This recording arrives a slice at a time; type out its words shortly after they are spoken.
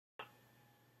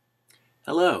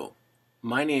Hello,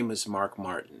 my name is Mark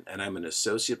Martin, and I'm an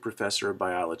Associate Professor of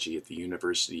Biology at the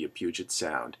University of Puget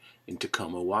Sound in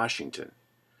Tacoma, Washington.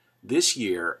 This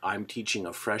year, I'm teaching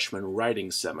a freshman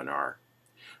writing seminar.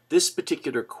 This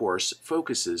particular course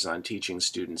focuses on teaching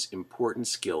students important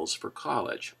skills for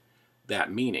college,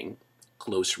 that meaning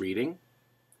close reading,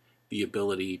 the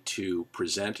ability to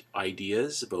present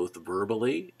ideas both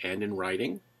verbally and in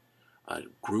writing,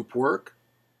 group work,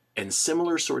 and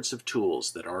similar sorts of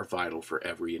tools that are vital for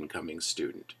every incoming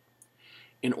student.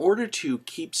 In order to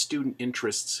keep student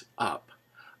interests up,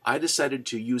 I decided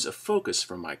to use a focus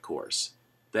from my course,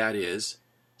 that is,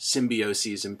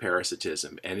 symbioses and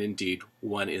parasitism, and indeed,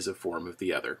 one is a form of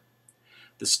the other.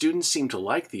 The students seem to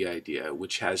like the idea,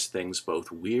 which has things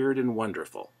both weird and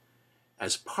wonderful.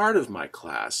 As part of my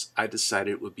class, I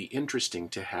decided it would be interesting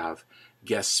to have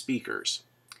guest speakers.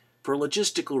 For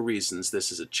logistical reasons,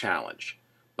 this is a challenge,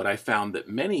 but I found that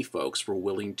many folks were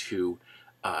willing to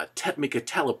make a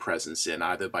telepresence in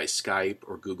either by Skype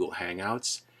or Google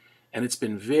Hangouts, and it's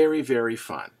been very, very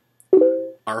fun.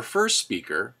 Our first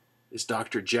speaker is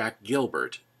Dr. Jack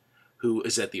Gilbert, who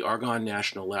is at the Argonne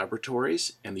National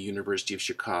Laboratories and the University of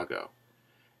Chicago.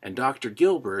 And Dr.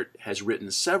 Gilbert has written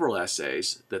several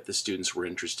essays that the students were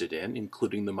interested in,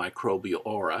 including the microbial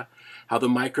aura, how the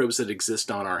microbes that exist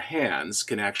on our hands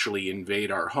can actually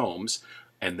invade our homes,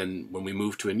 and then when we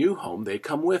move to a new home, they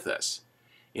come with us.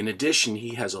 In addition,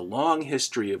 he has a long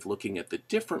history of looking at the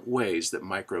different ways that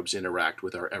microbes interact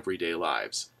with our everyday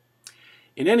lives.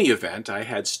 In any event, I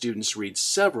had students read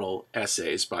several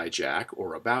essays by Jack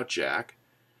or about Jack.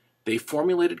 They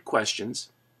formulated questions,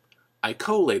 I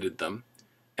collated them,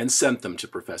 and sent them to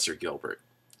Professor Gilbert.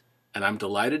 And I'm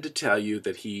delighted to tell you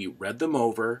that he read them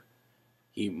over.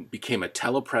 He became a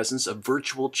telepresence, a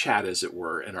virtual chat as it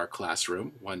were, in our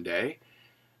classroom one day,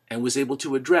 and was able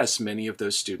to address many of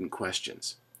those student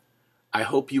questions. I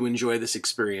hope you enjoy this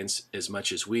experience as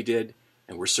much as we did,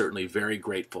 and we're certainly very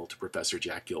grateful to Professor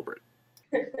Jack Gilbert.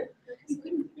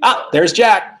 Ah, there's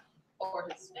Jack. Or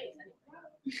his face.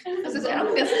 This is, I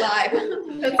don't think that's live.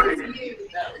 This is you.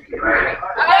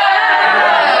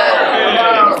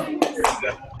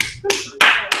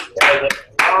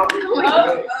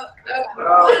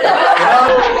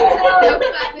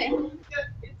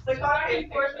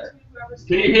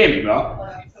 Can you hear me,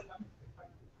 Mark?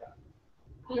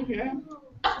 Can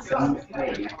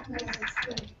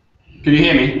you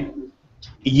hear me?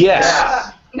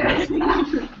 Yes.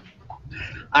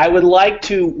 I would like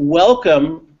to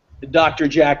welcome Dr.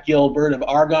 Jack Gilbert of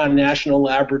Argonne National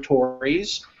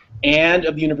Laboratories and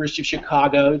of the University of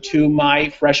Chicago to my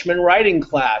freshman writing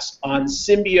class on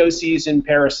symbioses and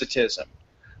parasitism.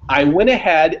 I went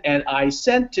ahead and I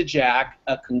sent to Jack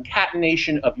a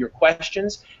concatenation of your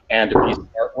questions and a piece of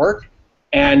artwork,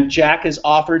 and Jack has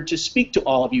offered to speak to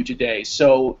all of you today.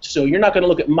 So you're not going to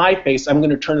look at my face, I'm going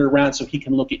to turn it around so he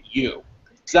can look at you.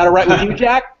 Is that all right with you,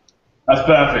 Jack? That's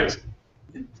perfect.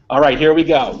 All right, here we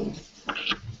go.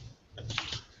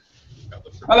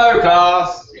 Hello,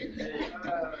 class.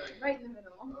 Right in the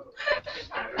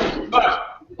middle. Right,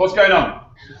 what's going on?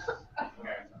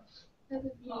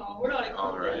 We're not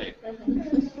All right.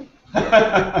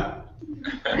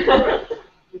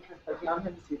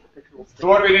 So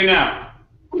what do we do now?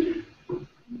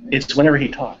 It's whenever he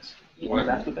talks. What?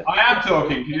 I am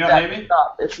talking. Can you not hear me?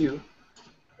 Stop if you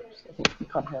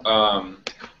can't hear.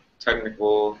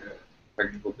 Technical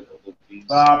difficulties.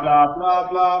 Blah, blah, blah,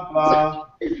 blah, blah.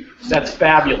 That's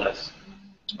fabulous.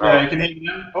 Yeah, you can hear me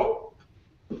now? Oh.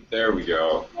 There we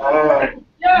go. All right.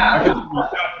 Yeah. I can do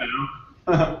myself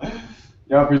now.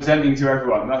 You're presenting to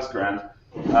everyone. That's grand.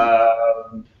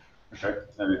 Okay,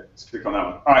 let's click on that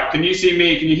one. All right, can you see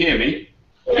me? Can you hear me?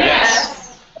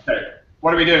 Yes. Okay,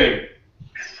 what are we doing?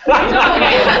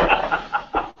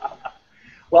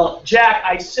 Well, Jack,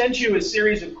 I sent you a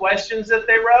series of questions that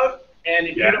they wrote, and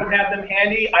if you don't have them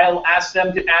handy, I'll ask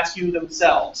them to ask you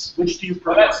themselves. Which do you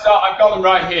Well, prefer? let's start. I've got them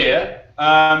right here,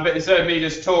 but instead of me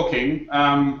just talking,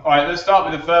 all right, let's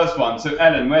start with the first one. So,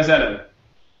 Ellen, where's Ellen?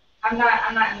 I'm not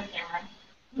in the camera.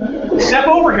 Step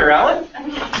over here, Ellen.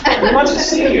 We want to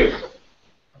see you.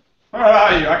 Where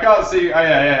are you? I can't see. Oh,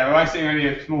 yeah. Well, I'm seeing only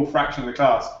a small fraction of the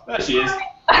class. There she is.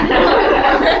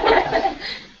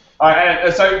 All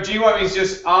right, so do you want me to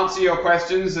just answer your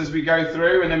questions as we go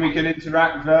through, and then we can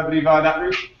interact verbally via that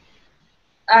route?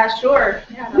 Sure.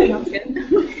 Yeah, that sounds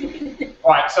good.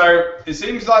 All right, so it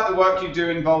seems like the work you do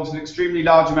involves an extremely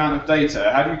large amount of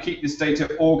data. How do you keep this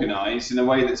data organized in a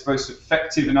way that's both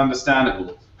effective and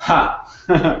understandable? Ha!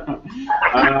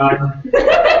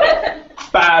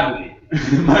 Badly,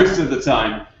 most of the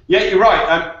time. Yeah, you're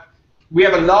right. We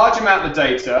have a large amount of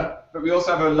data, but we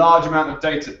also have a large amount of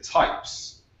data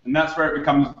types, and that's where it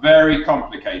becomes very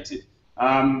complicated.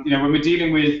 When we're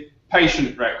dealing with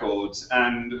patient records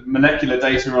and molecular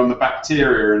data on the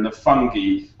bacteria and the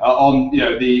fungi, on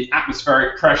the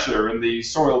atmospheric pressure and the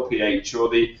soil pH, or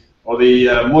the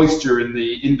moisture in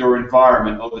the indoor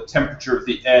environment, or the temperature of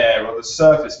the air, or the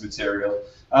surface material.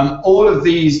 All of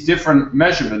these different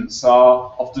measurements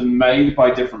are often made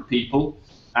by different people,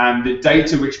 and the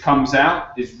data which comes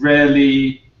out is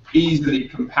rarely easily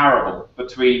comparable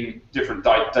between different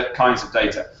kinds of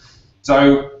data.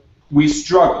 So we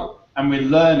struggle, and we're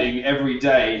learning every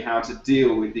day how to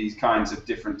deal with these kinds of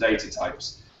different data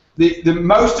types. The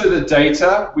most of the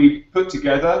data we put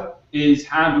together is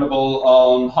handleable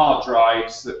on hard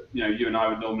drives that you and I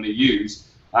would normally use,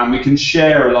 and we can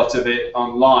share a lot of it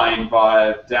online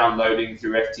via downloading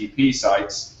through FTP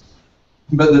sites.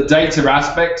 But the data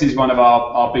aspect is one of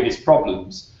our biggest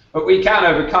problems. But we can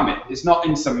overcome it. It's not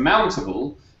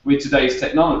insurmountable with today's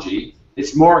technology.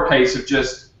 It's more a case of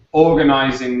just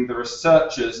organizing the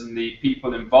researchers and the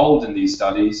people involved in these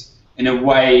studies in a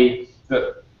way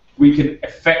that we can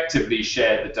effectively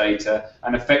share the data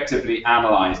and effectively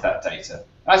analyze that data.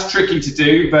 That's tricky to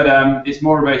do, but it's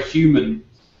more of a human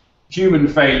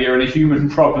failure and a human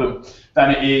problem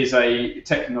than it is a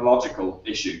technological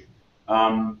issue.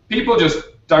 People just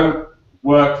don't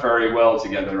work very well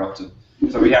together often,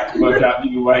 so we have to work out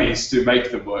new ways to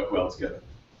make them work well together.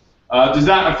 Does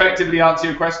that effectively answer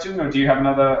your question, or do you have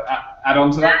another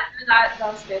add-on to that?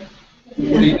 That's good.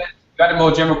 You got a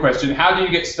more general question. How do you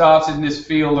get started in this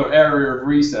field or area of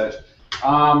research?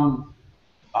 I'm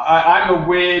a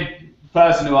weird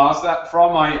person to ask that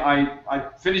from. I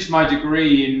finished my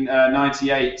degree in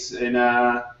 '98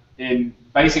 in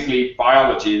basically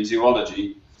biology and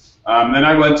zoology. Then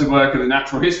I went to work at the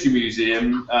Natural History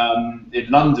Museum in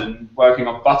London, working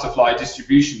on butterfly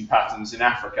distribution patterns in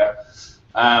Africa.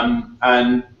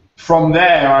 And from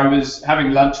there, I was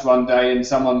having lunch one day, and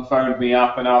someone phoned me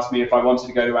up and asked me if I wanted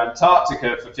to go to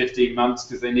Antarctica for 15 months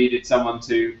because they needed someone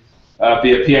to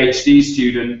be a PhD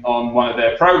student on one of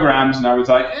their programs. And I was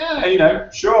like, yeah,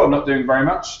 sure, I'm not doing very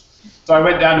much. So I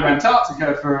went down to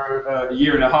Antarctica for a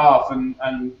year and a half and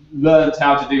learned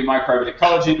how to do microbial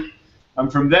ecology.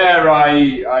 And from there,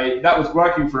 that was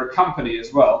working for a company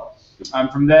as well. And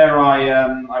from there,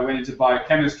 I went into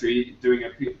biochemistry, doing a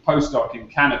postdoc in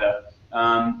Canada.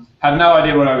 Had no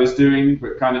idea what I was doing,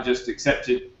 but kind of just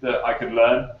accepted that I could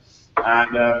learn,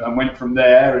 and went from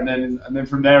there. And then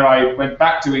from there, I went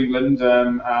back to England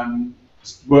and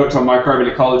worked on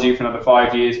microbial ecology for another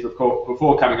 5 years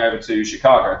before coming over to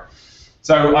Chicago.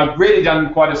 So I've really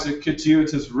done quite a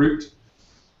circuitous route,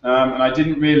 and I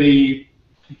didn't really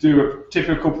do a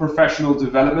typical professional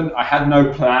development. I had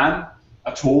no plan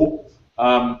at all.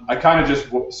 I kind of just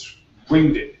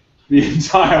winged it the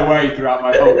entire way throughout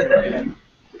my whole career,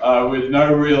 with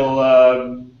no real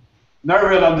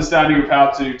understanding of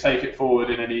how to take it forward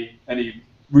in any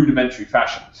rudimentary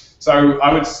fashion. So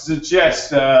I would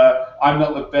suggest I'm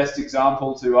not the best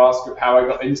example to ask how I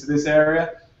got into this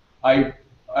area.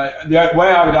 The way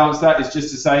I would answer that is just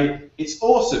to say it's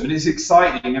awesome and it's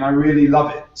exciting and I really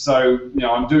love it. So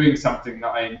I'm doing something that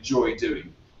I enjoy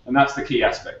doing, and that's the key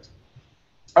aspect.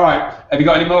 All right, have you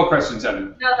got any more questions,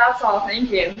 Ellen? No, that's all.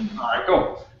 Thank you. All right,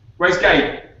 cool. Where's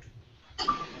Gabe?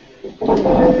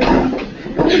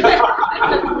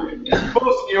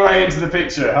 Forcing your way into the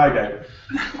picture. Hi, Gabe.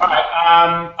 All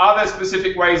right. Are there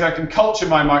specific ways I can culture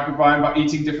my microbiome by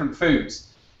eating different foods?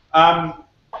 I'll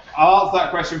answer that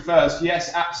question first.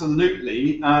 Yes,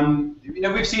 absolutely.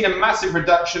 We've seen a massive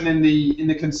reduction in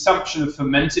the consumption of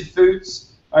fermented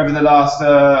foods over the last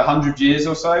 100 years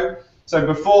or so. So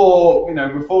before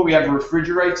we had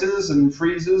refrigerators and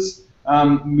freezers,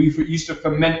 we used to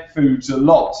ferment foods a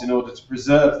lot in order to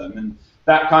preserve them, and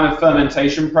that kind of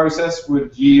fermentation process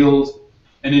would yield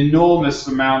an enormous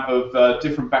amount of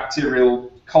different bacterial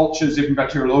cultures, different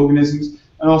bacterial organisms,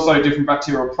 and also different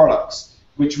bacterial products,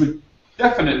 which would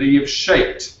definitely have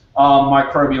shaped our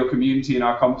microbial community and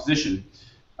our composition.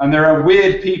 And there are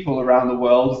weird people around the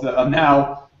world that are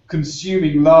now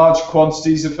consuming large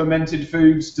quantities of fermented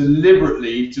foods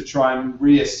deliberately to try and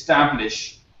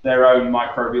re-establish their own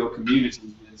microbial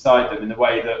communities inside them in the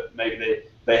way that maybe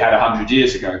they had 100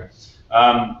 years ago.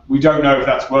 We don't know if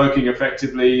that's working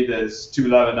effectively. There's too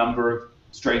low a number of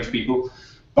strange people,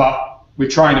 but we're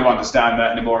trying to understand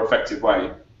that in a more effective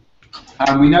way.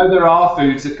 We know there are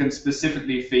foods that can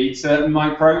specifically feed certain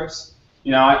microbes.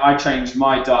 I changed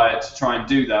my diet to try and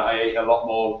do that. I ate a lot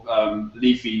more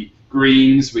leafy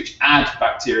greens, which add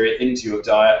bacteria into your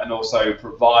diet and also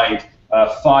provide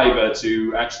fiber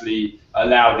to actually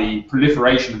allow the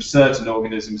proliferation of certain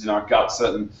organisms in our gut,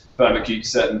 certain firmicutes,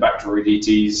 certain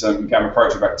Bacteroidetes, certain gamma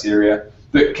proteobacteria,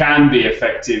 that can be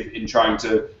effective in trying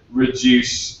to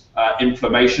reduce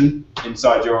inflammation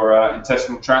inside your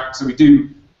intestinal tract. So we do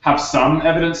have some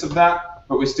evidence of that,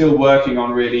 but we're still working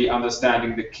on really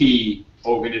understanding the key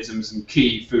organisms and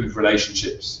key food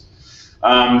relationships.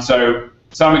 So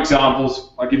some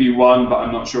examples, I'll give you one, but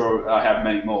I'm not sure I have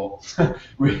many more.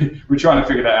 We're trying to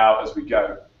figure that out as we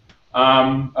go.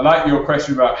 I like your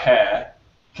question about hair.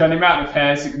 Can the amount of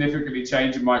hair significantly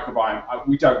change the microbiome?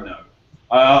 We don't know.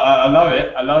 I love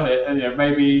it. I love it. And, you know,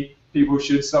 maybe people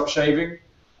should stop shaving.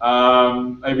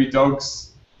 Maybe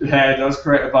dogs' hair does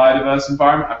create a biodiverse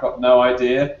environment. I've got no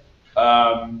idea.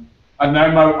 I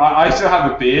know I still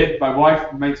have a beard. My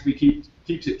wife makes me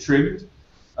keeps it trimmed.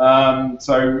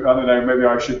 So I don't know. Maybe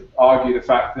I should argue the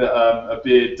fact that a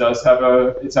beard does have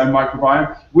its own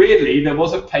microbiome. Weirdly, there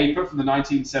was a paper from the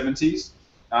 1970s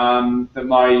that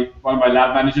one of my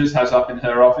lab managers has up in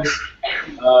her office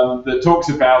that talks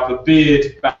about the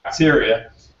beard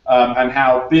bacteria and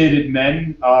how bearded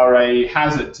men are a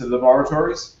hazard to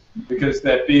laboratories because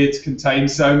their beards contain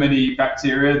so many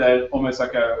bacteria. They're almost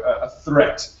like a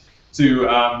threat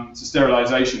to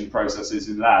sterilization processes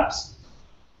in labs.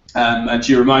 And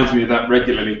she reminds me of that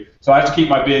regularly. So I have to keep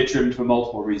my beard trimmed for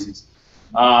multiple reasons.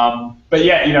 But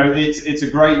yeah, you know, it's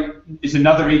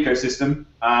another ecosystem,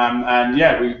 and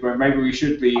yeah, maybe we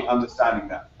should be understanding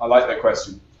that. I like that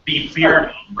question. The beer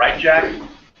dome, right, Jack?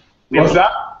 What's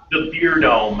that? The beer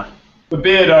dome. The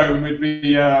beer dome would be,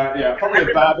 yeah, probably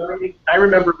a bad dome. I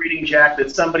remember reading, Jack,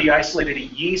 that somebody isolated a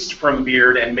yeast from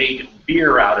beard and made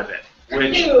beer out of it,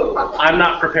 which I'm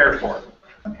not prepared for.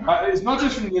 It's not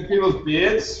just from people's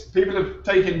beards. People have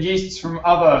taken yeasts from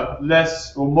other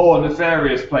less or more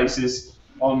nefarious places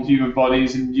on human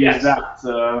bodies and used that.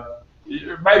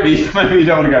 Maybe you don't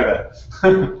want to go there.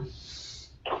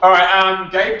 All right,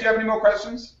 Gabe, do you have any more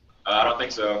questions? I don't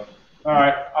think so. All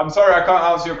right, I'm sorry I can't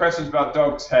answer your questions about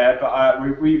dogs' hair, but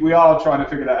we are trying to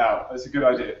figure that out. That's a good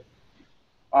idea.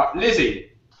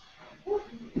 Lizzie.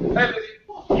 Hey,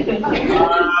 Lizzie.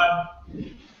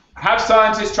 Have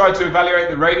scientists tried to evaluate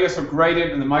the radius or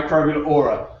gradient in the microbial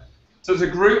aura? So there's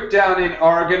a group down in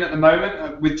Oregon at the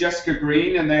moment with Jessica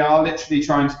Green, and they are literally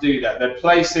trying to do that. They're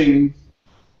placing,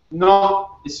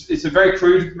 it's a very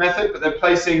crude method, but they're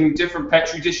placing different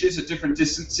Petri dishes at different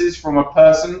distances from a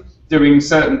person doing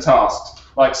certain tasks,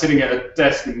 like sitting at a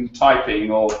desk and typing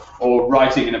or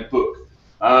writing in a book.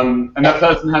 And that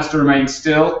person has to remain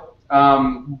still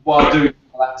while doing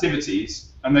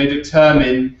activities, and they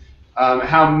determine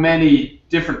how many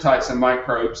different types of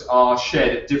microbes are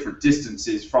shed at different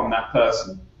distances from that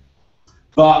person.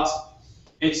 But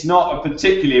it's not a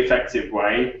particularly effective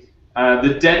way.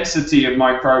 The density of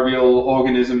microbial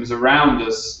organisms around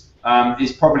us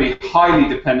is probably highly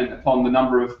dependent upon the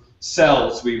number of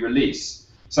cells we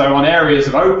release. So on areas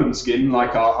of open skin,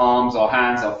 like our arms, our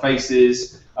hands, our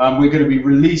faces, we're going to be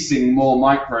releasing more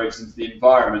microbes into the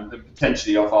environment than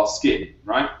potentially off our skin,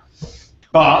 right?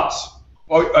 But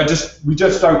we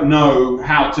just don't know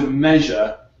how to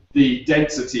measure the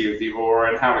density of the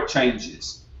aura and how it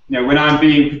changes. You know, when I'm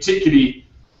being particularly,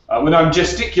 when I'm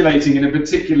gesticulating in a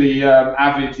particularly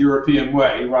avid European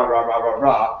way, rah, rah, rah, rah,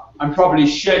 rah, I'm probably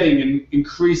shedding and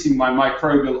increasing my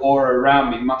microbial aura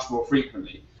around me much more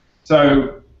frequently.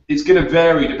 So it's going to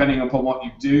vary depending upon what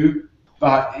you do,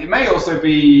 but it may also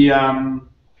be,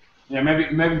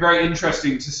 maybe very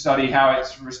interesting to study how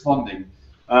it's responding.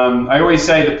 I always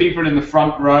say the people in the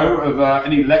front row of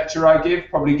any lecture I give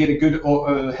probably get a good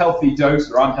healthy dose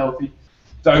or unhealthy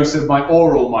dose of my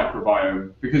oral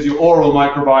microbiome, because your oral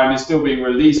microbiome is still being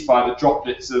released by the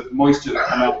droplets of moisture that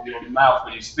come out of your mouth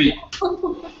when you speak.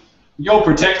 You're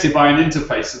protected by an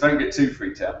interface, so don't get too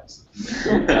freaked out.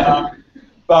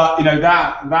 But you know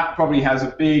that probably has a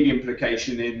big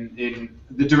implication in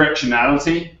the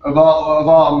directionality of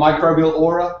our microbial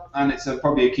aura, and it's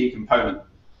probably a key component.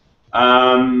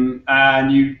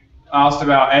 And you asked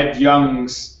about Ed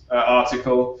Young's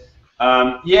article.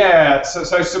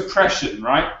 So suppression,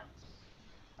 right?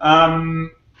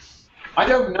 I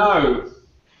don't know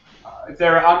if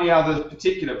there are any other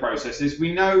particular processes.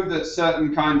 We know that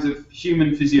certain kinds of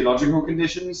human physiological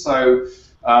conditions, so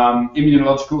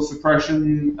immunological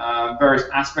suppression, various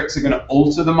aspects are going to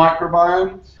alter the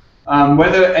microbiome.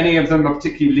 Whether any of them are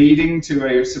particularly leading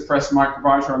to a suppressed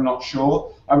microbiota, I'm not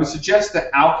sure. I would suggest that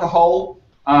alcohol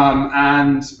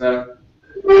and lots of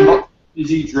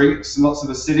fizzy drinks, lots of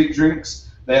acidic drinks,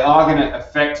 they are going to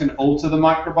affect and alter the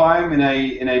microbiome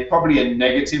in a probably a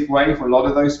negative way for a lot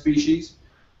of those species.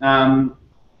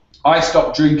 I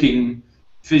stopped drinking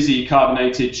fizzy,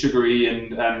 carbonated, sugary,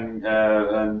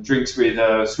 and drinks with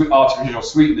artificial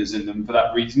sweeteners in them for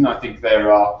that reason. I think they're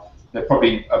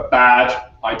probably a bad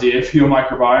idea for your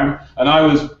microbiome. And I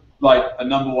was like a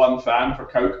 #1 fan for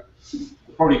Coke,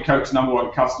 probably Coke's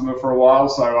 #1 customer for a while.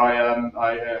 So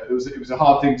it was a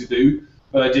hard thing to do,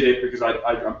 but I did it because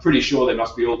I'm pretty sure they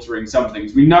must be altering some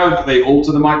things. We know that they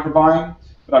alter the microbiome,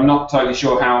 but I'm not totally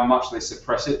sure how much they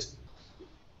suppress it.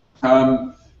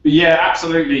 But yeah,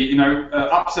 absolutely. You know,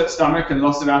 upset stomach and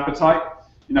loss of appetite.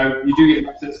 You know, you do get an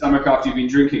upset stomach after you've been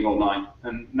drinking all night,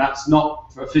 and that's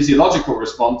not a physiological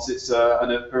response. It's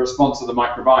a response to the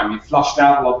microbiome. You've flushed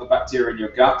out a lot of the bacteria in your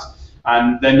gut,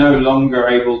 and they're no longer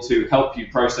able to help you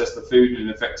process the food in an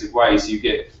effective way. So you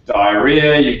get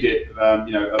diarrhea, you get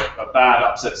you know, a bad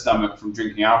upset stomach from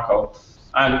drinking alcohol,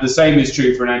 and the same is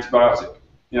true for an antibiotic.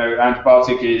 You know,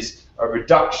 antibiotic is a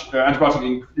reduction.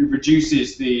 Antibiotic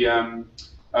reduces the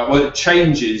well, it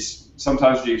changes,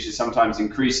 sometimes reduces, sometimes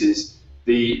increases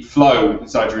the flow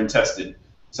inside your intestine.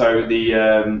 So the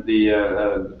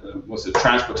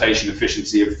transportation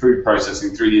efficiency of food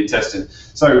processing through the intestine.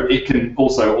 So it can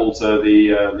also alter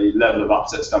the level of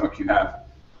upset stomach you have.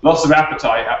 Loss of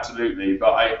appetite, absolutely,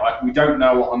 but we don't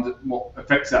know what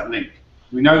affects that link.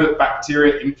 We know that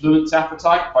bacteria influence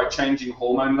appetite by changing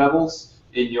hormone levels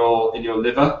in your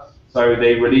liver. So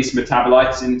they release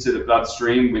metabolites into the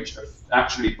bloodstream, which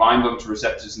actually bind onto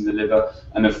receptors in the liver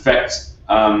and affect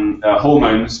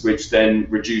hormones, which then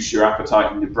reduce your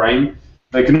appetite in the brain.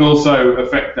 They can also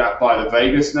affect that by the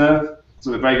vagus nerve.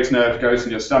 So the vagus nerve goes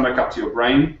from your stomach up to your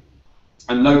brain,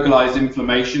 and localized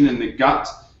inflammation in the gut,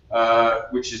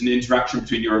 which is an interaction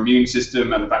between your immune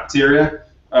system and the bacteria,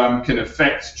 can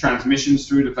affect transmissions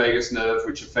through the vagus nerve,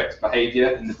 which affects behavior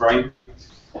in the brain.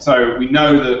 So we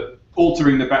know that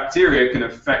altering the bacteria can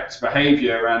affect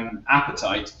behavior and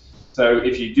appetite. So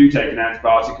if you do take an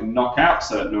antibiotic and knock out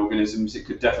certain organisms, it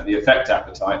could definitely affect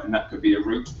appetite, and that could be a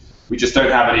route. We just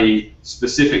don't have any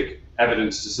specific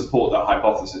evidence to support that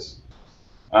hypothesis.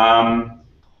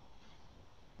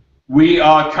 We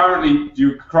are currently,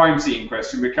 your crime scene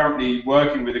question, we're currently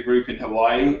working with a group in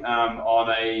Hawaii on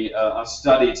a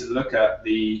study to look at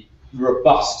the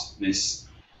robustness,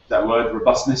 that word,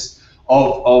 robustness,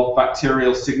 of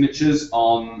bacterial signatures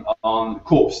on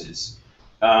corpses.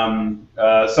 Can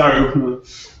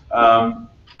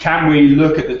we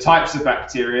look at the types of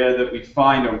bacteria that we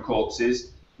find on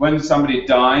corpses? When somebody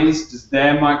dies, does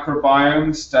their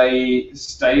microbiome stay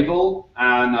stable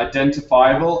and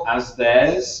identifiable as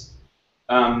theirs?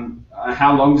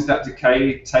 How long does that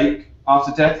decay take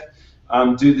after death?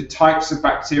 Do the types of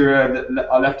bacteria that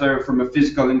are left over from a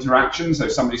physical interaction, so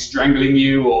somebody strangling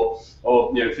you or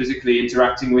you know, physically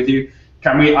interacting with you,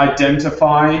 can we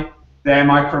identify their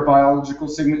microbiological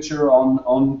signature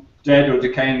on dead or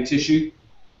decaying tissue?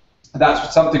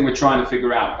 That's something we're trying to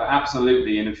figure out, but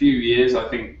absolutely, in a few years, I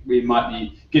think we might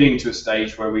be getting to a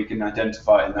stage where we can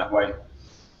identify it in that way.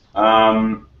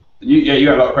 You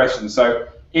have a lot of questions. So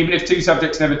even if two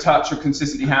subjects never touch or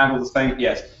consistently handle the same,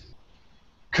 yes.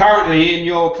 Currently, in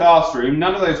your classroom,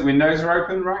 none of those windows are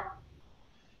open, right?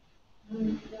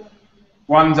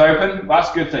 One's open? Well,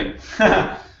 that's a good thing.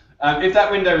 If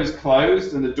that window is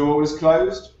closed and the door was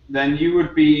closed, then you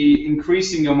would be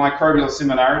increasing your microbial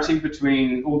similarity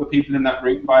between all the people in that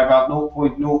room by about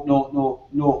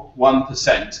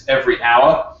 0.00001% every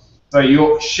hour. So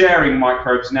you're sharing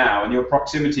microbes now, and your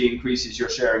proximity increases your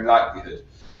sharing likelihood.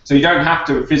 So you don't have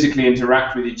to physically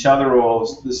interact with each other or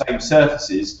the same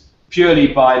surfaces. Purely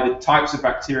by the types of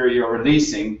bacteria you're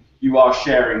releasing, you are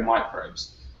sharing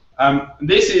microbes.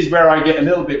 This is where I get a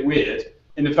little bit weird,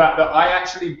 in the fact that I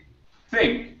actually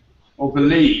think or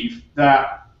believe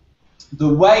that the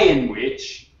way in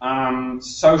which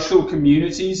social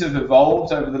communities have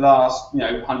evolved over the last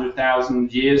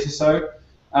 100,000 years or so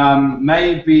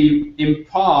may be in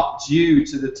part due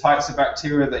to the types of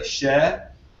bacteria they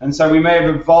share. And so we may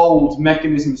have evolved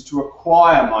mechanisms to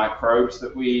acquire microbes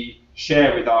that we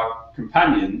share with our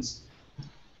companions.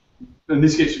 And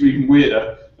this gets even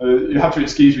weirder. You have to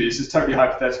excuse me, this is totally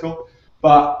hypothetical.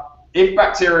 But if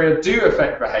bacteria do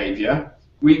affect behavior,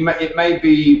 it may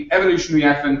be evolutionarily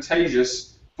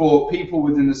advantageous for people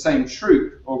within the same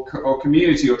troop or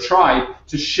community or tribe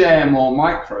to share more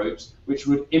microbes, which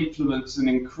would influence and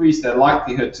increase their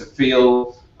likelihood to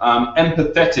feel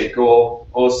empathetic or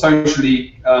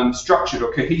socially structured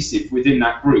or cohesive within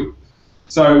that group.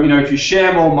 So, if you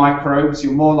share more microbes,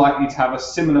 you're more likely to have a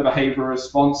similar behavioral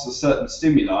response to certain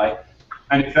stimuli.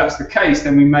 And if that's the case,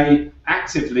 then we may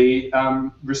actively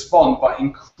respond by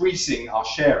increasing our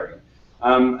sharing.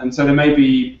 And so there may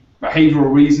be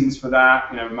behavioral reasons for that.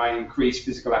 We might increase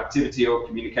physical activity or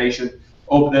communication,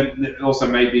 or then it also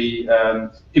may be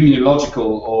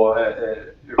immunological or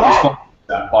response to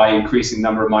that by increasing the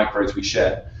number of microbes we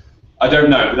share. I don't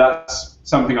know, but that's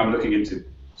something I'm looking into.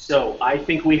 So I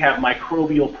think we have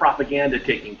microbial propaganda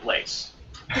taking place.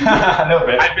 A little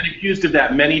bit. I've been accused of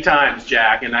that many times,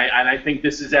 Jack, and I think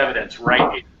this is evidence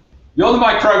right here. You're the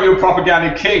microbial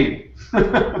propaganda king.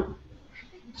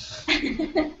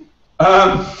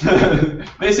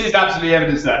 This is absolutely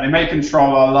evidence that they may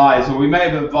control our lives, or we may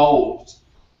have evolved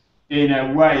in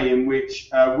a way in which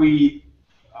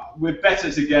we're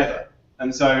better together.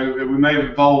 And so we may have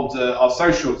evolved our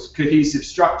social cohesive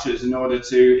structures in order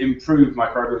to improve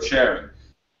microbial sharing.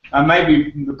 And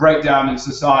maybe the breakdown in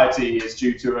society is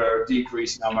due to a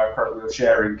decrease in our microbial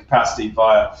sharing capacity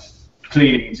via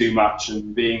cleaning too much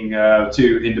and being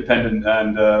too independent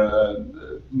and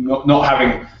not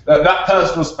having that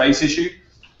personal space issue.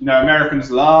 You know, Americans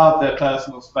love their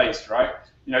personal space, right?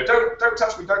 You know, don't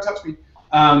touch me, don't touch me.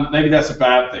 Maybe that's a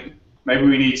bad thing. Maybe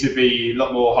we need to be a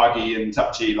lot more huggy and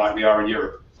touchy like we are in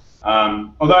Europe.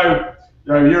 Although,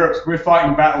 you know, we're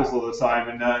fighting battles all the time,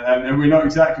 and we're not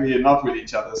exactly in love with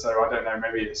each other, so I don't know,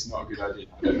 maybe it's not a good idea.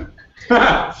 I don't know.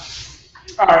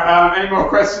 All right, any more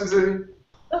questions?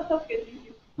 That's good, thank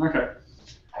you. Okay.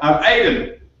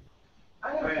 Aidan.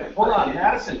 Hold on,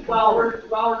 Madison. Well, we're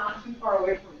not too far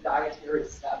away from dietary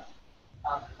stuff.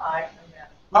 Hi,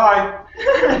 I'm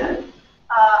Hi.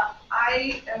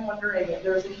 I am wondering,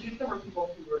 there's a huge number of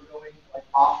people who are going like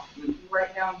off gluten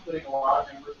right now, including a lot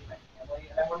of members of my family.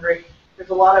 And I'm wondering,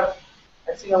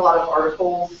 I've seen a lot of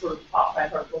articles, sort of top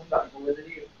science articles about the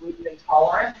validity of gluten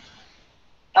intolerance.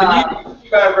 Can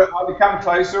you either come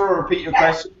closer or repeat your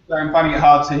question? I'm finding it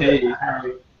hard to hear you.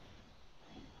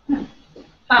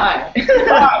 Hi.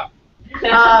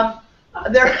 Hi.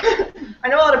 I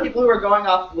know a lot of people who are going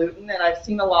off gluten, and I've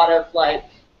seen a lot of like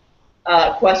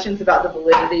questions about the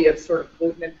validity of sort of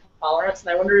gluten intolerance, and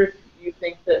I wonder if you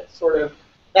think that sort of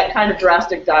that kind of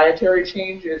drastic dietary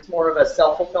change is more of a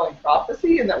self-fulfilling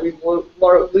prophecy, and that we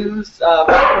lose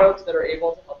microbes that are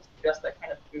able to help suggest that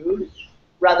kind of food,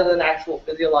 rather than actual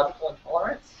physiological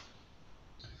intolerance.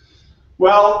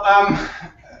 Well,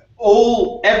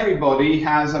 everybody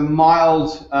has a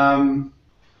mild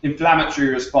inflammatory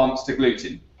response to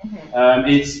gluten.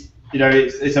 It's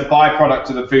a byproduct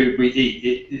of the food we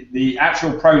eat. The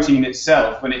actual protein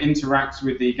itself, when it interacts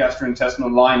with the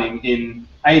gastrointestinal lining in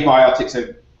abiotic,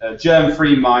 so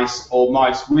germ-free mice or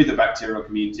mice with a bacterial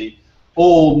community,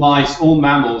 all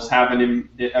mammals have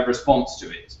a response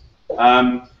to it.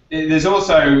 There's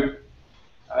also,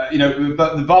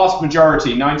 but the vast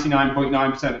majority,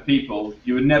 99.9% of people,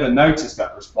 you would never notice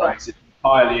that response. It's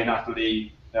entirely and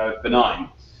utterly benign.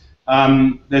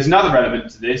 There's another element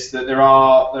to this, that there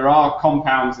are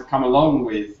compounds that come along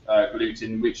with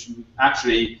gluten, which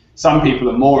actually some people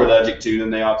are more allergic to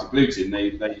than they are to gluten.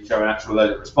 They show an actual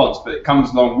allergic response, but it comes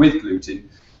along with gluten.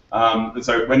 And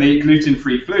so when they eat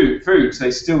gluten-free foods,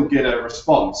 they still get a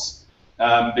response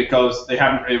because they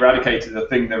haven't eradicated the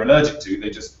thing they're allergic to.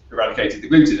 They just eradicated the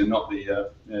gluten and not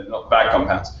the bad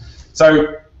compounds.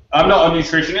 So I'm not a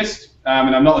nutritionist,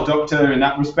 and I'm not a doctor in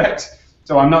that respect.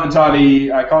 So I'm not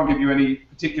entirely, I can't give you any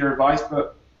particular advice,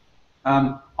 but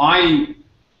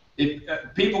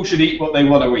people should eat what they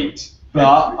want to eat. But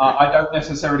I don't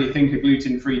necessarily think a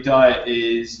gluten-free diet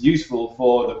is useful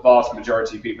for the vast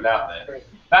majority of people out there.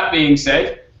 That being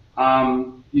said,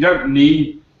 you don't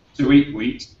need to eat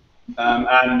wheat,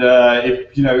 and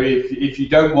if you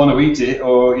don't want to eat it,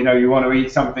 or you want to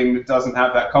eat something that doesn't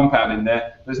have that compound in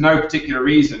there, there's no particular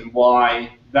reason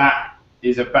why that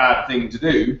is a bad thing to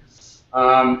do.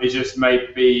 It just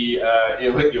may be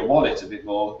it'll hit your wallet a bit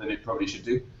more than it probably should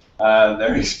do.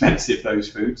 They're expensive, those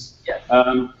foods. Yeah.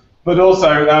 But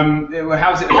also,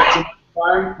 how's it affecting the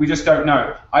microbiome? We just don't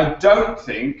know. I don't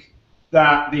think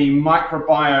that the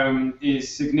microbiome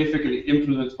is significantly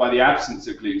influenced by the absence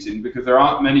of gluten, because there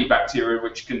aren't many bacteria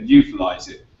which can utilize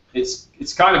it.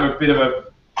 It's kind of a bit of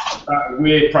a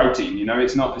weird protein.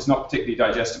 It's not particularly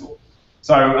digestible.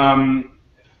 So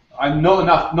not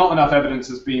enough evidence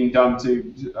has been done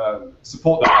to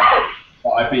support that. But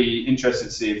I'd be interested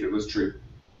to see if it was true.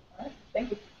 All right,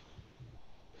 thank you.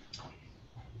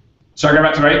 Shall I go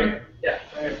back to Aidan? Yeah.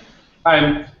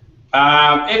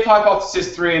 If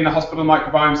hypothesis 3 in the hospital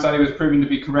microbiome study was proven to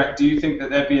be correct, do you think that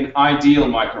there'd be an ideal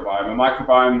microbiome, a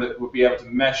microbiome that would be able to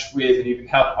mesh with and even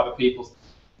help other people?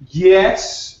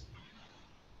 Yes.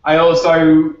 I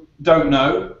also don't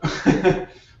know.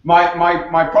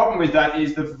 My problem with that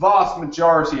is the vast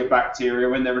majority of bacteria,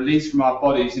 when they're released from our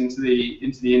bodies into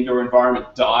the indoor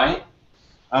environment, die.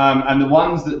 And the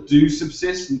ones that do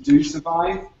subsist and do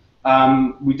survive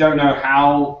We don't know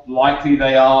how likely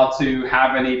they are to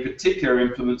have any particular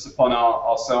influence upon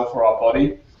ourself or our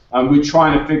body. We're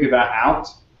trying to figure that out,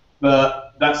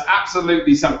 but that's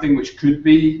absolutely something which could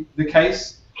be the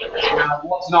case. Now,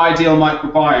 what's an ideal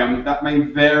microbiome? That may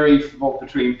vary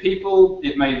between people,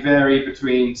 it may vary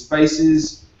between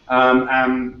spaces,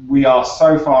 and we are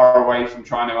so far away from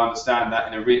trying to understand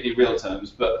that in real terms.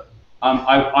 But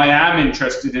I am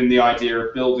interested in the idea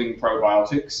of building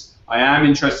probiotics. I am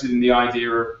interested in the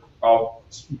idea of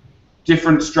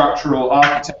different structural,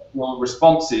 architectural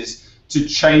responses to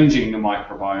changing the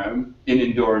microbiome in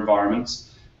indoor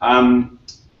environments. And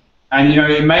you know,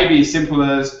 it may be as simple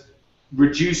as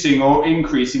reducing or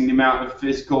increasing the amount of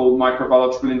physical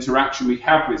microbiological interaction we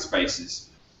have with spaces.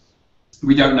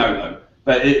 We don't know though,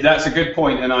 but that's a good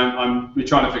point, and we're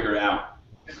trying to figure it out.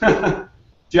 Do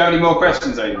you have any more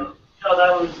questions, Aidan? No,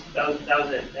 that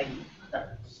was it. Thank you.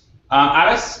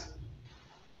 Alice?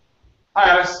 Hi,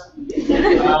 Alice.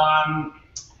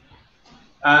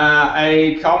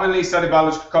 A commonly studied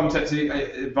biological context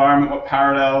environment, what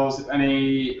parallels, if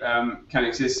any, can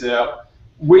exist?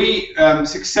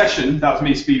 Succession, that was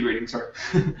me speed reading, sorry.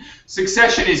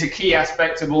 Succession is a key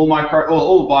aspect of all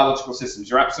biological systems,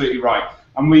 you're absolutely right.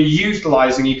 And we're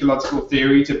utilizing ecological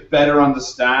theory to better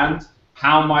understand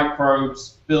how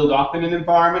microbes build up in an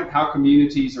environment, how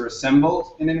communities are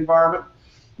assembled in an environment.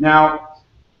 Now,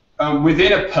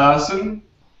 within a person,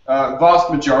 vast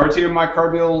majority of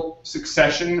microbial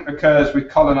succession occurs with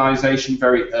colonization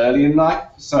very early in life,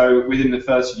 so within the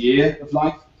first year of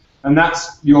life. And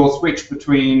that's your switch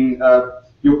between,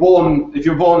 if you're born,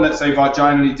 let's say,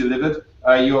 vaginally delivered,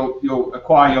 you'll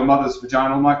acquire your mother's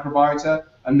vaginal microbiota,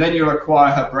 and then you'll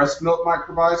acquire her breast milk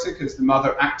microbiota because the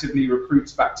mother actively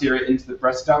recruits bacteria into the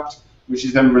breast duct, which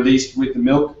is then released with the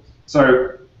milk.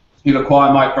 So you'll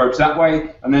acquire microbes that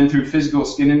way, and then through physical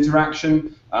skin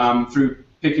interaction, through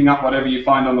picking up whatever you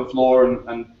find on the floor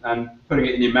and putting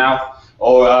it in your mouth,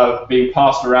 or being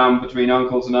passed around between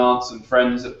uncles and aunts and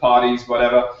friends at parties,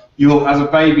 whatever. As a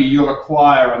baby, you'll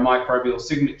acquire a microbial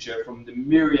signature from the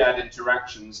myriad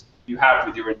interactions you have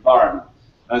with your environment.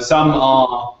 Some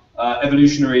are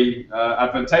evolutionary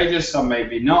advantageous, some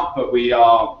maybe not, but we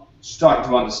are starting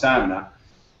to understand that.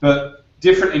 But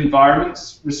different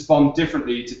environments respond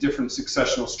differently to different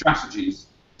successional strategies.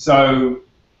 So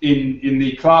in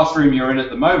the classroom you're in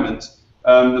at the moment,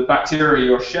 the bacteria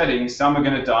you're shedding, some are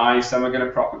going to die, some are going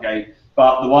to propagate,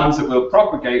 but the ones that will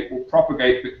propagate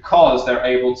because they're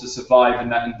able to survive in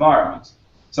that environment.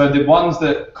 So the ones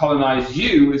that colonize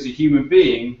you as a human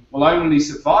being will only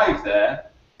survive there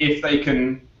if they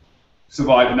can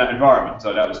survive in that environment.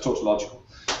 So that was tautological.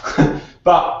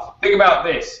 But think about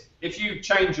this. If you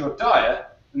change your diet,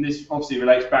 and this obviously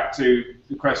relates back to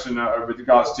the question with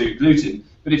regards to gluten,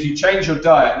 but if you change your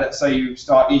diet, let's say you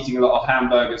start eating a lot of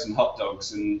hamburgers and hot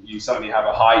dogs and you suddenly have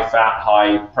a high-fat,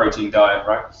 high-protein diet,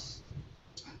 right?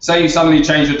 Say you suddenly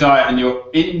change your diet and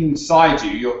inside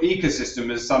you, your ecosystem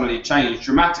has suddenly changed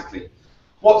dramatically.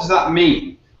 What does that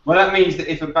mean? Well, that means that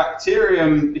if a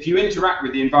bacterium, if you interact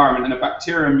with the environment and a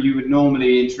bacterium you would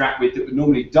normally interact with that would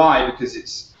normally die because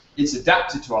it's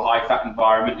adapted to a high-fat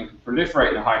environment and can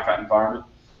proliferate in a high-fat environment,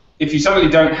 if you suddenly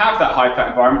don't have that high-fat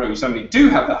environment, or you suddenly do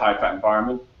have that high-fat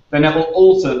environment, then it will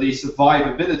alter the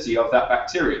survivability of that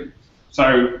bacterium.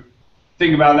 So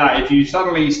think about that. If you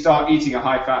suddenly start eating a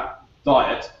high-fat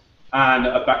diet and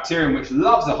a bacterium which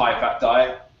loves a high-fat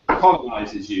diet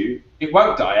colonizes you, it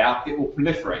won't die out, it will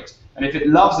proliferate. And if it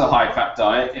loves a high-fat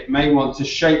diet, it may want to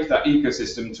shape that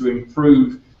ecosystem to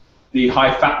improve the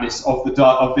high-fatness of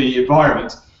the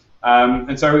environment.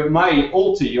 And so it may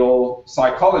alter your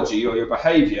psychology or your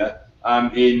behavior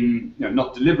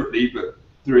not deliberately, but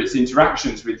through its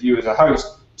interactions with you as a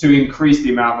host to increase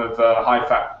the amount of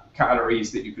high-fat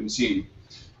calories that you consume.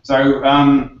 So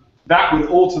that would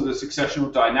alter the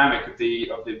successional dynamic of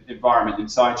the environment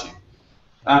inside you.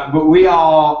 But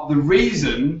the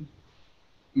reason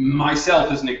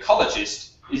myself as an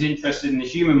ecologist is interested in the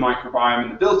human microbiome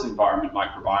and the built environment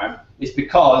microbiome is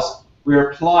because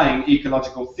we're applying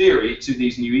ecological theory to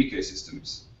these new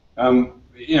ecosystems. I'm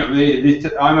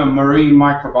a marine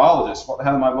microbiologist. What the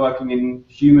hell am I working in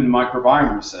human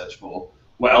microbiome research for?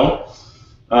 Well,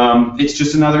 it's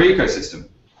just another ecosystem.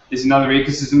 It's another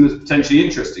ecosystem that's potentially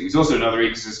interesting. It's also another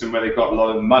ecosystem where they've got a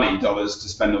lot of money, dollars, to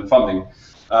spend on funding,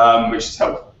 which is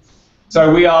helpful.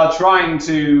 So we are trying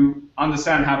to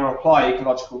understand how to apply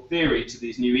ecological theory to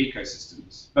these new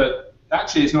ecosystems. But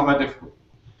actually, it's not that difficult.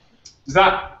 Does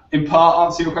that, in part,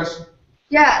 answer your question?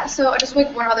 Yeah, so just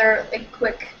one other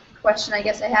quick question I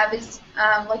guess I have is,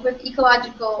 like with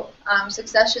ecological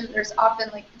succession, there's often,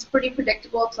 it's pretty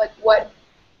predictable. It's like what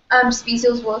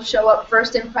species will show up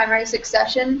first in primary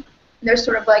succession. There's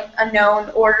sort of like a known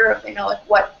order of, like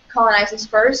what colonizes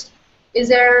first. Is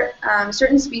there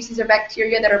certain species of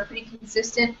bacteria that are pretty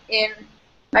consistent in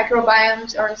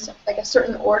microbiomes or like a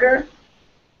certain order?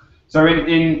 So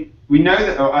we know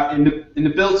that in the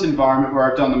built environment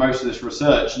where I've done the most of this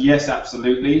research, yes,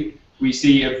 absolutely. We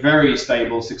see a very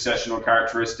stable successional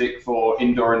characteristic for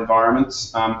indoor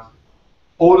environments.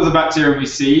 All of the bacteria we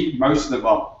see, most of them,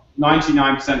 well,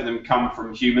 99% of them come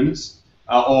from humans,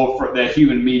 or they're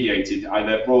human mediated,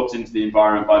 either brought into the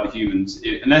environment by the humans,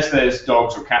 unless there's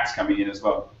dogs or cats coming in as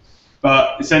well.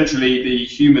 But essentially, the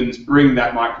humans bring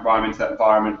that microbiome into that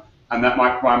environment, and that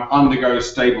microbiome undergoes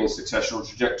stable successional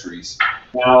trajectories.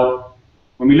 Now,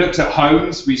 when we looked at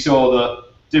homes, we saw that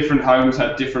different homes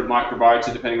had different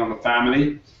microbiota depending on the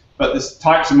family, but the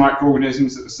types of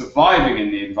microorganisms that were surviving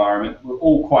in the environment were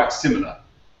all quite similar.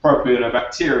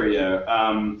 Proteobacteria,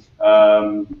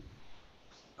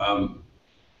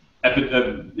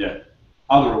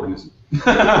 other organisms.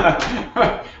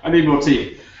 I need more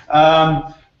tea.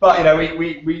 But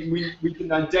we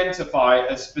can identify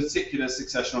a particular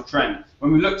successional trend.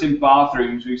 When we looked in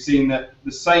bathrooms, we've seen that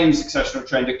the same successional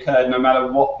trend occurred no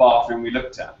matter what bathroom we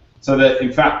looked at. So that,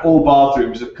 in fact, all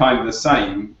bathrooms are kind of the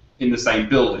same in the same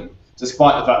building,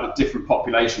 despite the fact that different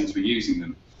populations were using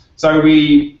them. So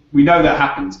we know that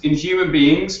happens. In human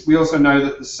beings, we also know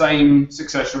that the same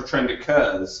successional trend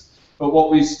occurs. But what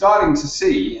we're starting to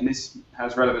see, and this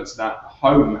has relevance to that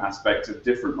home aspect of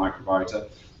different microbiota,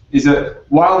 is that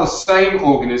while the same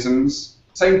organisms,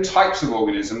 same types of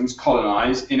organisms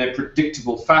colonize in a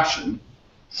predictable fashion,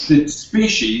 the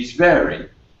species vary.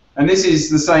 And this is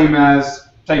the same as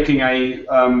taking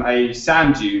a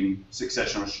sand dune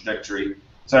successional trajectory.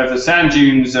 So if the sand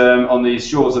dunes on the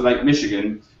shores of Lake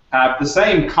Michigan have the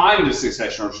same kind of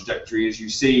successional trajectory as you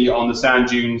see on the sand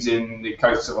dunes in the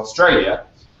coasts of Australia,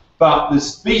 but the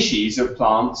species of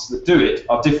plants that do it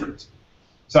are different.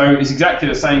 So it's exactly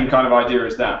the same kind of idea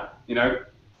as that,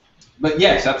 But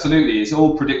yes, absolutely, it's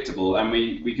all predictable, and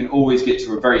we can always get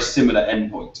to a very similar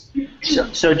endpoint.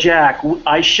 So Jack,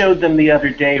 I showed them the other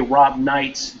day Rob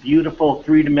Knight's beautiful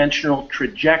three-dimensional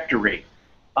trajectory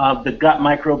of the gut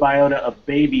microbiota of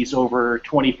babies over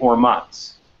 24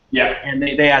 months. Yeah. And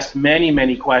they asked many,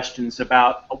 many questions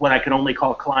about what I could only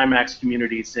call climax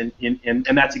communities, and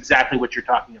that's exactly what you're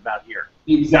talking about here.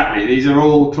 Exactly. These are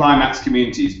all climax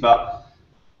communities, but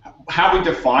how we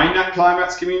define that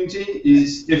climax community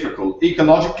is difficult.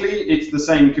 Ecologically, it's the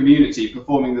same community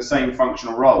performing the same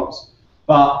functional roles.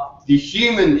 But the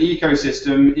human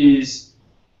ecosystem is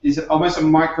almost a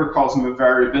microcosm of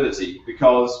variability,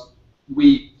 because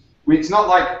it's not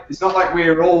like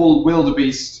we're all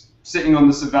wildebeest sitting on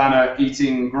the savannah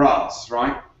eating grass,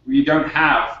 right? You don't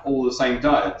have all the same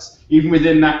diets. Even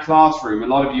within that classroom, a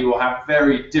lot of you will have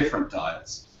very different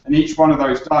diets. And each one of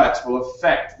those diets will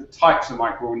affect the types of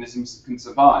microorganisms that can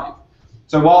survive.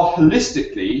 So while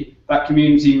holistically that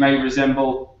community may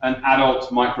resemble an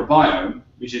adult microbiome,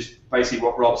 which is basically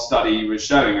what Rob's study was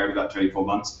showing over that 24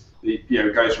 months, it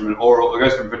goes from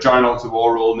vaginal to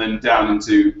oral and then down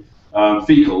into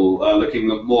fecal, looking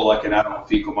more like an adult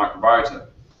fecal microbiota.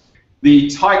 The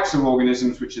types of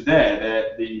organisms which are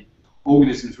there, the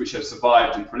organisms which have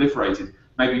survived and proliferated,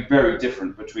 may be very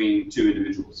different between two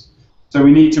individuals. So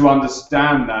we need to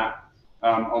understand that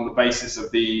on the basis of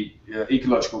the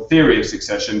ecological theory of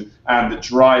succession and the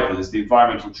drivers, the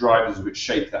environmental drivers which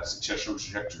shape that successional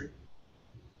trajectory.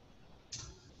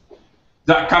 Does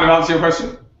that kind of answer your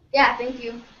question? Yeah, thank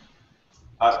you.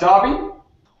 Darby?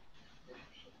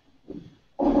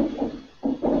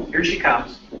 Here she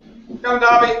comes. Come,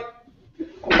 Darby.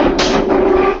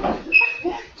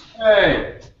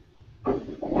 Hey.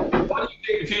 What do you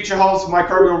think the future holds for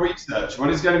microbial research? What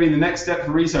is going to be the next step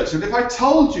for research? And if I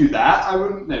told you that, I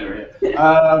wouldn't know.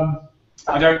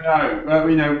 I don't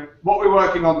know. What we're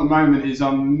working on at the moment is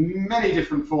on many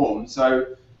different forms.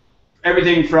 So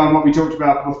everything from what we talked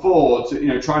about before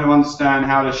to trying to understand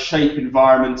how to shape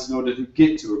environments in order to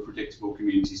get to a predictable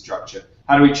community structure.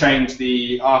 How do we change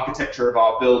the architecture of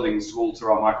our buildings to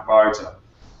alter our microbiota?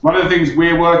 One of the things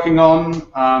we're working on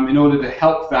in order to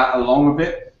help that along a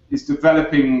bit is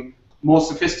developing more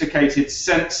sophisticated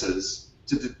sensors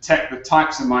to detect the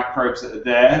types of microbes that are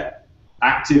there,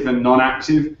 active and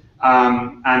non-active,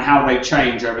 and how they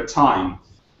change over time,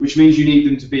 which means you need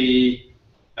them to be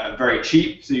very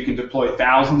cheap, so you can deploy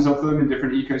thousands of them in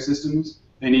different ecosystems.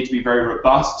 They need to be very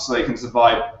robust, so they can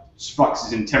survive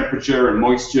fluxes in temperature and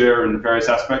moisture and various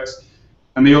aspects.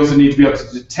 And they also need to be able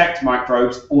to detect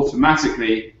microbes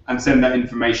automatically and send that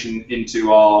information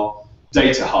into our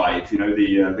data hive,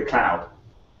 the cloud.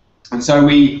 And so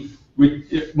we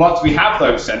once we have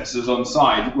those sensors on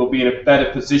site, we'll be in a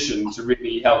better position to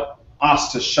really help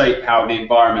us to shape how the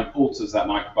environment alters that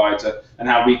microbiota and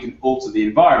how we can alter the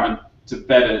environment to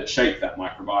better shape that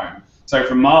microbiome. So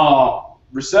from our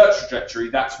research trajectory,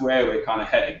 that's where we're kind of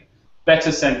heading. Better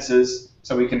sensors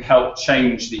so we can help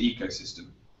change the ecosystem.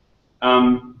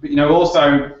 But you know,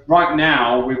 also right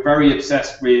now we're very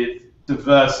obsessed with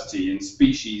diversity in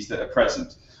species that are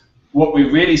present. What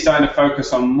we're really starting to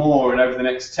focus on more, and over the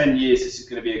next 10 years this is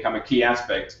going to become a key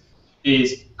aspect,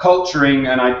 is culturing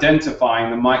and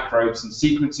identifying the microbes and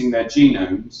sequencing their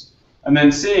genomes, and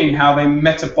then seeing how they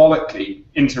metabolically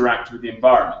interact with the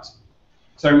environment.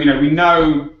 So we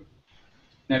know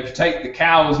if you take the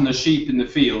cows and the sheep in the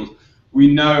field, we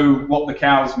know what the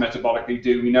cows metabolically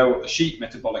do, we know what the sheep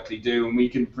metabolically do, and we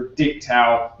can predict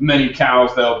how many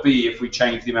cows there'll be if we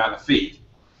change the amount of feed.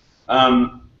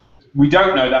 We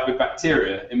don't know that with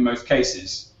bacteria in most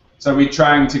cases. So we're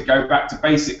trying to go back to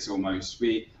basics almost.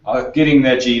 We are getting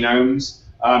their genomes,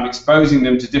 exposing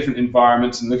them to different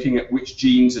environments and looking at which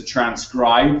genes are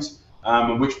transcribed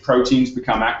and which proteins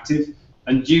become active.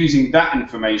 And using that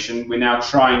information, we're now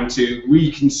trying to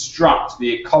reconstruct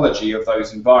the ecology of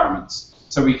those environments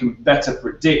so we can better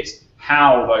predict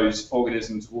how those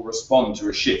organisms will respond to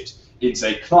a shift in,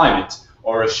 say, climate,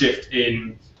 or a shift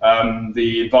in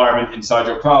the environment inside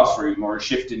your classroom, or a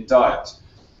shift in diet.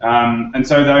 And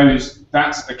so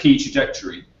that's a key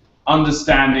trajectory.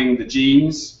 Understanding the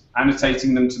genes,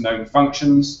 annotating them to known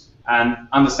functions, and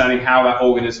understanding how that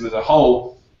organism as a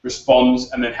whole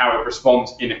responds, and then how it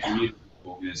responds in a community of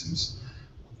organisms.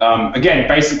 Again,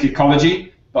 basic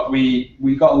ecology, but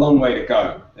we got a long way to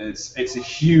go. It's a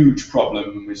huge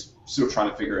problem, and we're still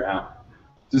trying to figure it out.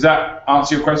 Does that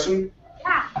answer your question?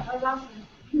 Yeah, that was awesome.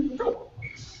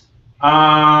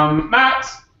 Matt?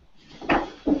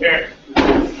 Here.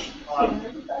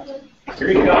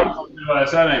 Here you go.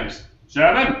 Surnames.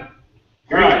 Sherman?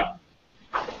 Right.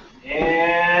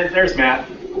 And there's Matt.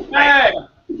 Hey!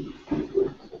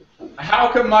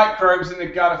 How can microbes in the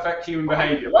gut affect human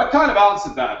behavior? Well, I kind of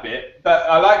answered that a bit, but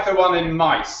I like the one in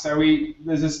mice. So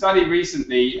there's a study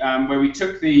recently where we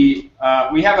took we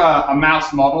have a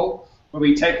mouse model where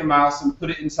we take a mouse and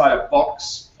put it inside a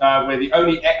box where the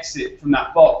only exit from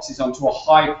that box is onto a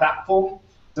high platform.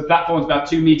 The platform is about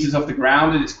 2 meters off the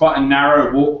ground, and it's quite a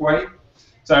narrow walkway.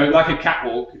 So like a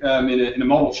catwalk in a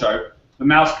model show, the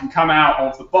mouse can come out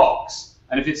of the box,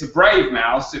 and if it's a brave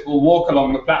mouse, it will walk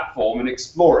along the platform and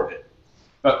explore a bit.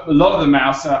 But a lot of the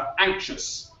mouse are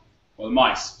anxious. Well, the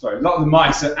mice, sorry. A lot of the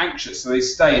mice are anxious, so they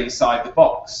stay inside the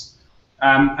box.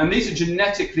 And these are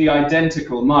genetically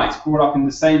identical mice, brought up in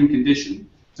the same condition.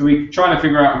 So we're trying to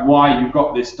figure out why you've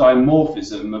got this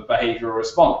dimorphism of behavioral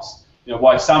response. You know,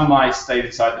 why some mice stayed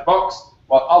inside the box,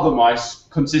 while other mice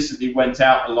consistently went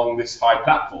out along this high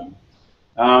platform.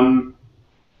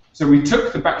 So we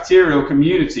took the bacterial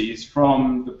communities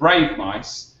from the brave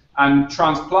mice and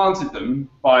transplanted them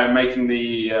by making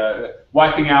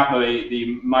wiping out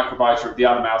the microbiota of the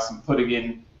other mouse and putting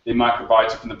in the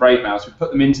microbiota from the brave mouse. We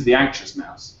put them into the anxious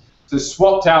mouse. So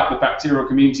swapped out the bacterial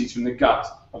communities from the gut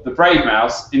of the brave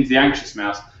mouse into the anxious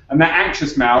mouse, and that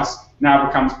anxious mouse now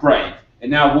becomes brave. It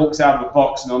now walks out of the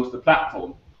box and onto the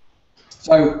platform.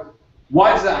 So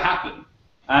why does that happen?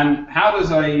 And how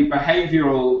does a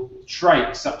behavioral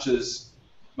trait such as,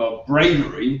 well,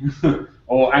 bravery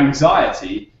or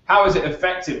anxiety, how is it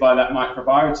affected by that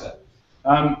microbiota?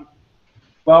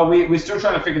 Well, we're still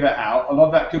trying to figure that out. A lot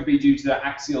of that could be due to that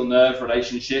axial nerve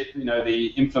relationship, you know, the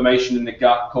inflammation in the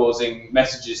gut causing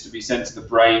messages to be sent to the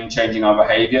brain, changing our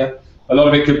behavior. A lot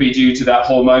of it could be due to that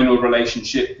hormonal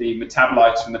relationship, the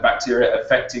metabolites from the bacteria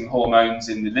affecting hormones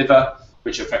in the liver,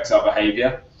 which affects our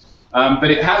behavior.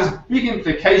 But it has big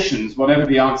implications, whatever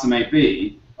the answer may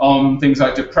be, on things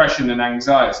like depression and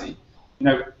anxiety. You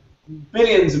know,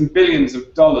 billions and billions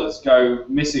of dollars go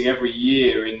missing every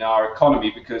year in our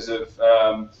economy because of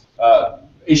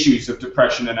issues of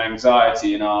depression and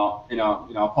anxiety in our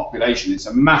population. It's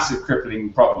a massive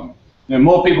crippling problem. You know,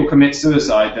 more people commit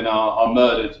suicide than are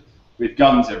murdered with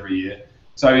guns every year.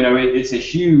 So you know, it's a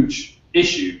huge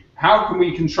issue. How can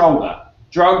we control that?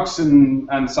 Drugs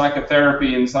and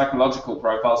psychotherapy and psychological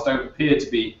profiles don't appear to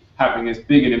be having as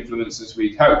big an influence as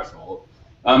we'd hoped for.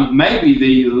 Maybe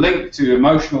the link to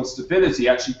emotional stability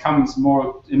actually comes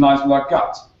more in line with our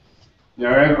gut. You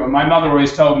know, my mother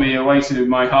always told me a way to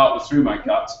my heart was through my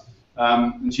gut,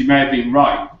 and she may have been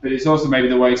right, but it's also maybe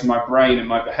the way to my brain and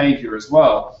my behavior as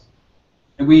well.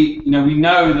 And we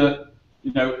know that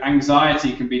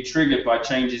anxiety can be triggered by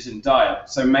changes in diet.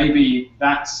 So maybe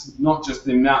that's not just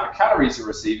the amount of calories you're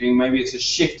receiving, maybe it's a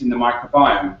shift in the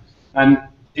microbiome. And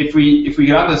if we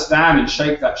could understand and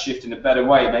shape that shift in a better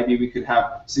way, maybe we could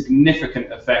have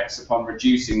significant effects upon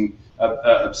reducing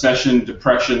obsession,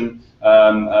 depression,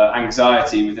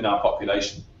 anxiety within our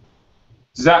population.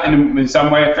 Does that in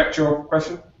some way affect your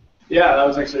question? Yeah, that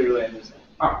was actually really interesting.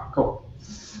 Oh, cool.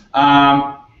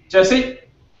 Jessie?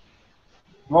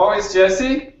 Where is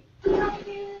Jessie?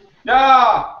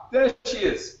 Yeah, there she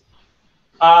is.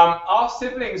 Are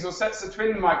siblings or sets of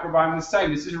twin microbiome the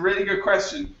same? This is a really good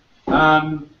question.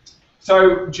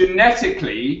 So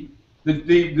genetically, the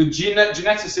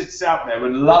geneticists out there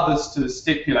would love us to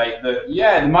stipulate that,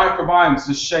 yeah, the microbiome is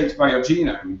just shaped by your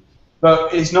genome,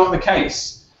 but it's not the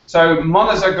case. So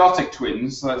monozygotic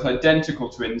twins, so that's identical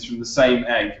twins from the same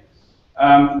egg,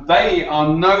 they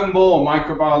are no more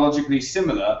microbiologically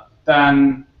similar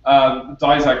than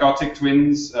dizygotic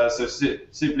twins, so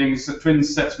siblings,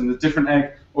 twins sets from a different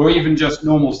egg, or even just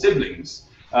normal siblings.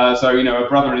 So, you know, a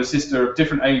brother and a sister of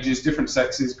different ages, different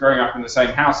sexes, growing up in the same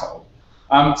household.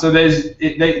 So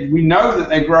we know that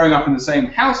they're growing up in the same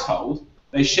household.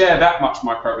 They share that much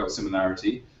microbial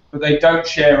similarity, but they don't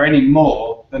share any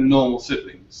more than normal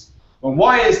siblings. Well,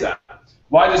 why is that?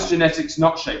 Why does genetics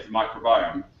not shape the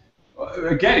microbiome?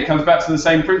 Again, it comes back to the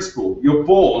same principle. You're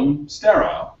born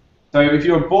sterile. So if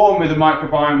you're born with a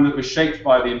microbiome that was shaped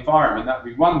by the environment, that would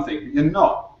be one thing, but you're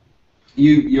not.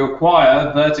 You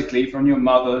acquire vertically from your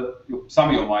mother some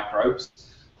of your microbes,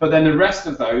 but then the rest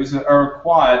of those are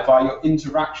acquired by your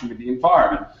interaction with the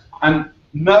environment. And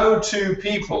no two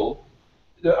people,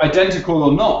 identical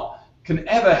or not, can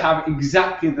ever have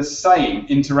exactly the same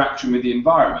interaction with the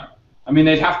environment. I mean,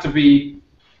 they'd have to be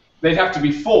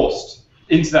forced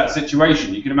into that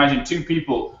situation. You can imagine two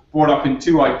people brought up in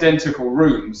two identical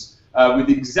rooms with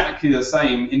exactly the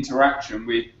same interaction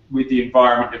with the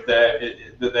environment that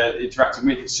they're interacting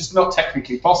with. It's just not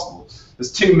technically possible.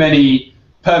 There's too many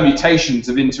permutations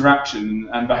of interaction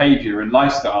and behavior and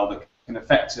lifestyle that can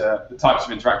affect the types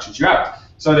of interactions you have.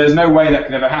 So there's no way that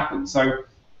could ever happen. So,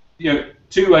 you know,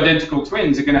 two identical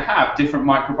twins are going to have different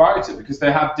microbiota because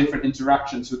they have different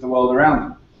interactions with the world around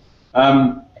them.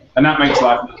 And that makes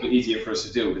life a little bit easier for us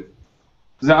to deal with.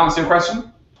 Does that answer your question? Do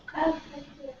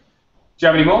you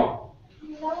have any more?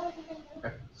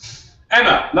 Okay.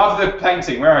 Emma, love the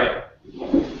painting. Where are you?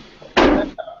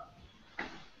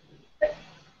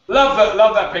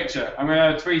 Love that picture. I'm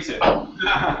going to tweet it. And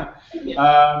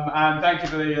thank you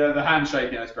for the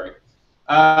handshaking. That's great.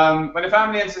 When a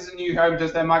family enters a new home,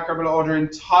 does their microbial order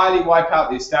entirely wipe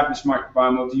out the established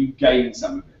microbiome, or do you gain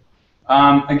some of it?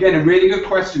 Again, a really good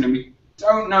question, and we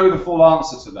don't know the full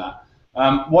answer to that.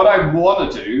 What I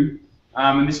want to do,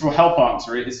 and this will help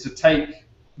answer it, is to take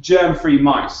germ-free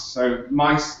mice, so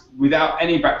mice without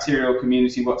any bacterial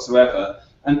community whatsoever,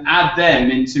 and add them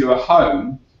into a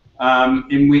home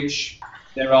in which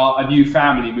there are a new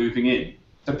family moving in.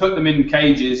 So put them in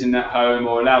cages in that home,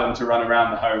 or allow them to run around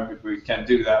the home if we can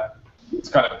do that. It's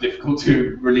kind of difficult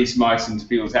to release mice into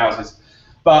people's houses.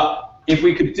 But if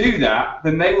we could do that,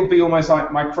 then they would be almost like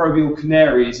microbial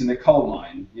canaries in a coal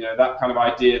mine. You know, that kind of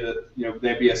idea that, you know,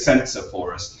 there'd be a sensor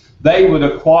for us. They would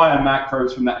acquire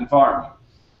microbes from that environment.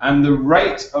 And the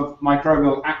rate of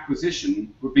microbial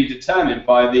acquisition would be determined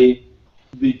by the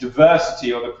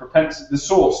diversity or the propensity, the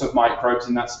source of microbes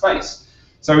in that space.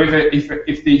 So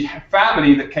if the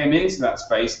family that came into that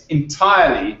space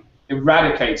entirely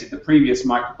eradicated the previous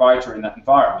microbiota in that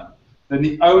environment, then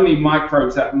the only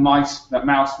microbes that mouse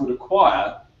would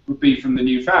acquire would be from the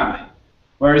new family.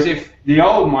 Whereas if the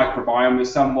old microbiome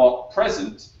was somewhat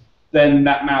present, then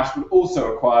that mouse would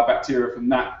also acquire bacteria from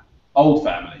that old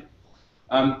family.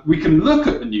 We can look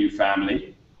at the new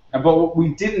family, but what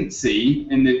we didn't see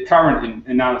in the current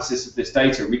analysis of this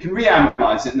data, we can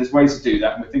reanalyze it, and there's ways to do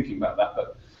that, and we're thinking about that,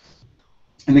 but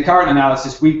in the current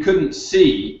analysis, we couldn't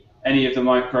see any of the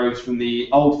microbes from the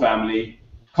old family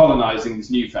colonizing this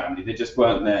new family. They just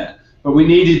weren't there. But we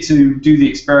needed to do the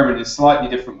experiment in slightly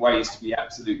different ways to be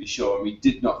absolutely sure, and we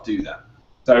did not do that.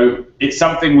 So it's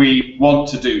something we want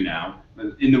to do now,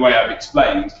 in the way I've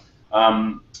explained,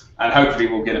 and hopefully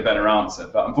we'll get a better answer.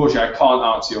 But unfortunately, I can't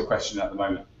answer your question at the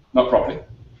moment. Not properly.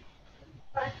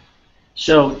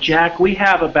 So, Jack, we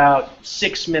have about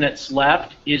 6 minutes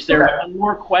left. Is there one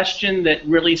more question that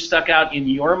really stuck out in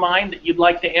your mind that you'd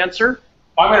like to answer?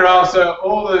 I'm going to answer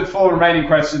all the 4 remaining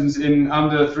questions in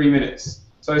under 3 minutes.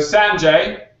 So,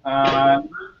 Sanjay,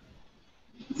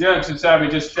 you don't have to say me,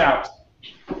 just shout.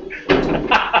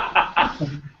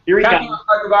 Here we go. Can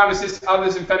microbiome assist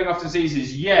others in fending off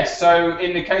diseases? Yes. So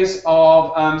in the case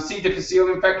of C.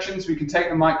 difficile infections, we can take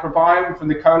the microbiome from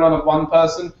the colon of one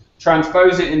person,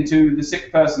 transpose it into the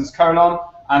sick person's colon,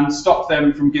 and stop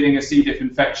them from getting a C. diff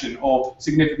infection, or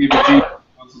significantly reduce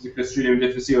to Clostridium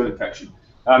difficile infection.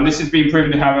 This has been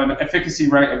proven to have an efficacy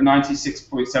rate of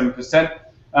 96.7%,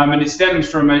 and it stems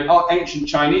from an ancient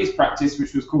Chinese practice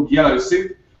which was called yellow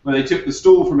soup, where they took the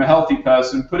stool from a healthy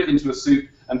person, put it into a soup,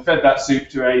 and fed that soup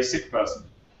to a sick person,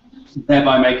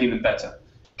 thereby making them better.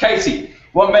 Katie,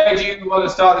 what made you want to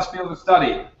start this field of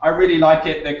study? I really like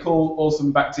it. They're called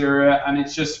awesome bacteria, and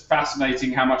it's just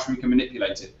fascinating how much we can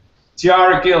manipulate it.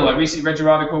 Tiara Gill, I recently read your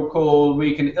article called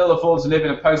 "We Can Ill Afford to Live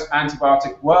in a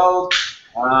Post-Antibiotic World."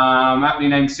 Aptly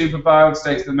named superbug,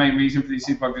 states the main reason for these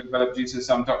superbugs are developed due to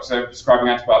some doctors prescribing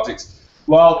antibiotics.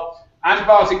 Well,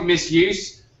 antibiotic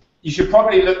misuse, you should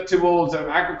probably look towards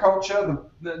agriculture.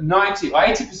 The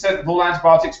 80% of all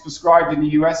antibiotics prescribed in the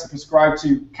US are prescribed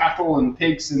to cattle and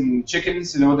pigs and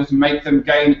chickens in order to make them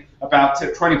gain about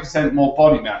 20% more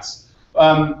body mass.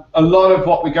 A lot of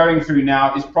what we're going through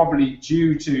now is probably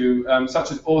due to,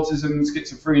 such as autism,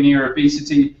 schizophrenia,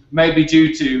 obesity, maybe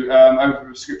due to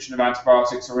overprescription of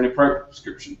antibiotics or inappropriate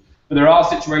prescription. But there are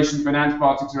situations when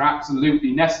antibiotics are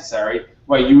absolutely necessary,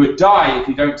 where you would die if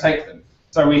you don't take them.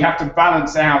 So we have to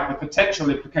balance out the potential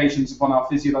implications upon our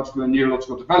physiological and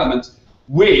neurological development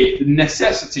with the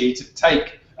necessity to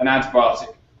take an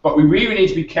antibiotic. But we really need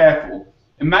to be careful.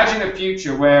 Imagine a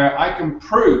future where I can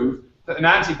prove that an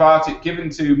antibiotic given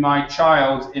to my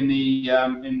child in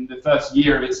the first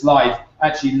year of its life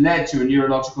actually led to a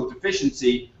neurological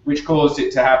deficiency, which caused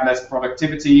it to have less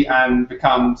productivity and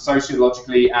become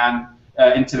sociologically and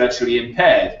intellectually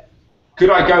impaired.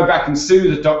 Could I go back and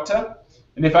sue the doctor?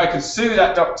 And if I could sue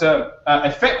that doctor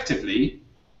effectively,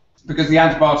 because the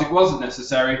antibiotic wasn't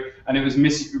necessary and it was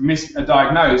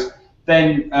misdiagnosed,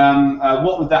 then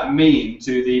what would that mean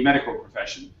to the medical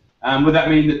profession? Would that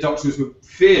mean that doctors would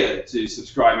fear to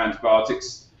prescribe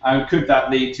antibiotics? And could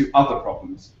that lead to other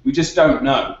problems? We just don't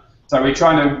know. So we're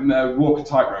trying to walk a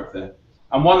tightrope there.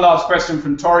 And one last question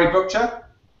from Tori Butcher.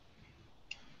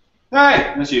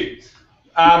 Hey, that's you.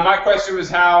 My question was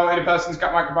how in a person's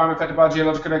gut microbiome affected by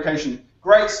geological location.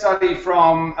 Great study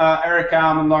from Eric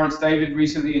Alm and Lawrence David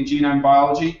recently in Genome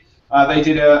Biology. They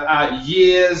did a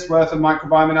year's worth of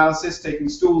microbiome analysis, taking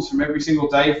stools from every single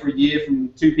day for a year from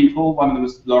 2 people. One of them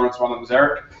was Lawrence, one of them was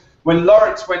Eric. When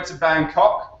Lawrence went to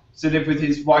Bangkok to live with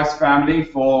his wife's family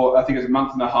for, I think it was a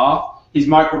month and a half, his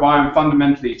microbiome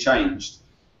fundamentally changed.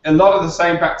 A lot of the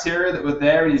same bacteria that were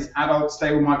there in his adult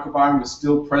stable microbiome were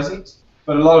still present,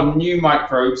 but a lot of new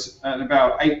microbes, and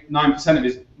about 8–9% of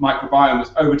his microbiome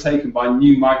was overtaken by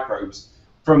new microbes.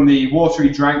 From the water he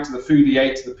drank, to the food he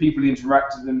ate, to the people he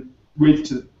interacted with,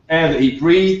 to the air that he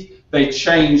breathed, they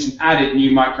changed and added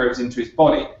new microbes into his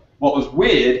body. What was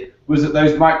weird was that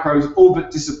those microbes all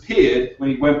but disappeared when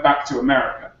he went back to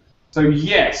America. So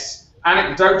yes,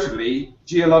 anecdotally,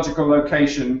 geological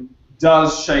location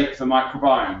does shape the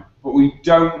microbiome, but we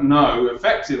don't know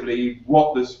effectively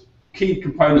what the key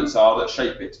components are that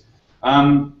shape it.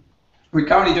 We're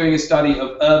currently doing a study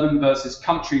of urban versus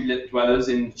country dwellers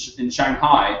in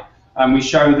Shanghai, and we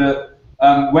show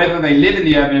that whether they live in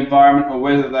the urban environment or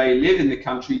whether they live in the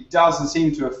country doesn't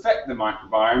seem to affect the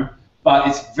microbiome, but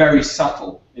it's very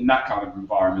subtle in that kind of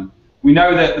environment. We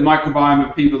know that the microbiome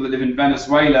of people that live in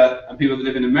Venezuela and people that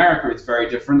live in America is very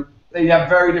different. They have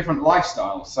very different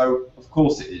lifestyles, so of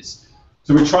course it is.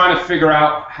 So we're trying to figure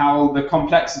out how the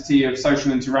complexity of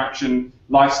social interaction,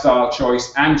 lifestyle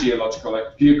choice, and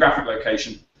geographic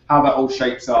location, how that all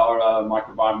shapes our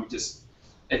microbiome.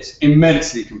 It's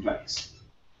immensely complex.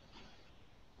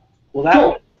 Well, that.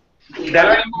 Cool. Are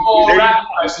there any more random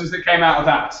questions that came out of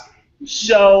that?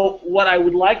 So what I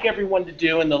would like everyone to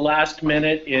do in the last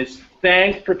minute is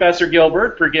thank Professor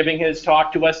Gilbert for giving his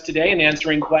talk to us today and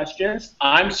answering questions.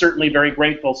 I'm certainly very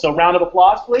grateful. So round of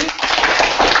applause, please.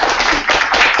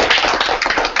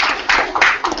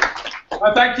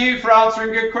 Well, thank you for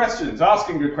answering good questions,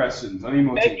 asking good questions.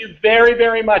 Thank you very,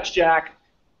 very much, Jack.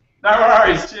 No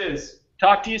worries. Cheers.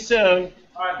 Talk to you soon.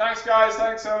 All right. Thanks, guys.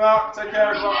 Thanks a lot. Take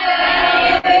care, everyone.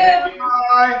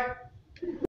 Bye.